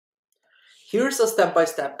Here's a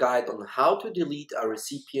step-by-step guide on how to delete a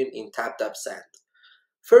recipient in taptap Send.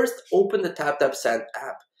 First, open the taptap Send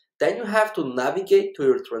app. Then you have to navigate to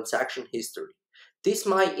your transaction history. This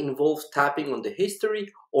might involve tapping on the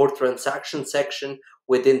history or transaction section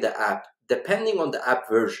within the app, depending on the app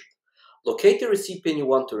version. Locate the recipient you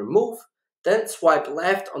want to remove, then swipe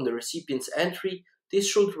left on the recipient's entry. This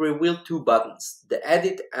should reveal two buttons, the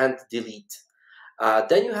Edit and Delete.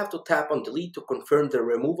 Then you have to tap on Delete to confirm the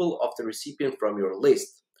removal of the recipient from your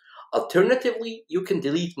list. Alternatively, you can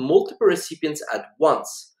delete multiple recipients at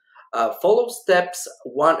once. Follow steps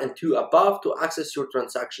 1 and 2 above to access your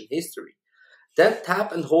transaction history. Then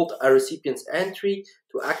tap and hold a recipient's entry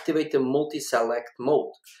to activate the multi-select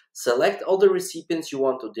mode. Select all the recipients you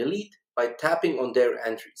want to delete by tapping on their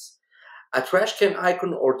entries. A trash can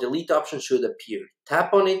icon or delete option should appear.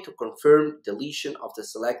 Tap on it to confirm deletion of the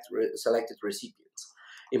selected recipients.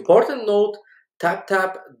 Important note,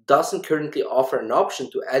 taptap doesn't currently offer an option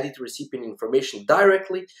to edit recipient information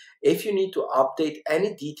directly. If you need to update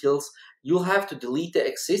any details, you'll have to delete the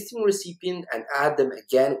existing recipient and add them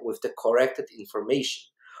again with the corrected information.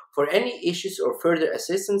 For any issues or further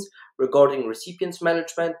assistance regarding recipients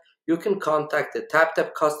management, you can contact the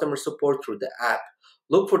taptap customer support through the app.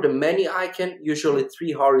 Look for the menu icon, usually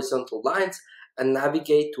 3 horizontal lines, and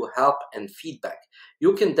navigate to help and feedback.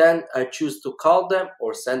 You can then choose to call them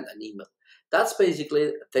or send an email. That's basically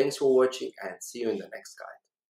it. Thanks for watching and see you in the next guide.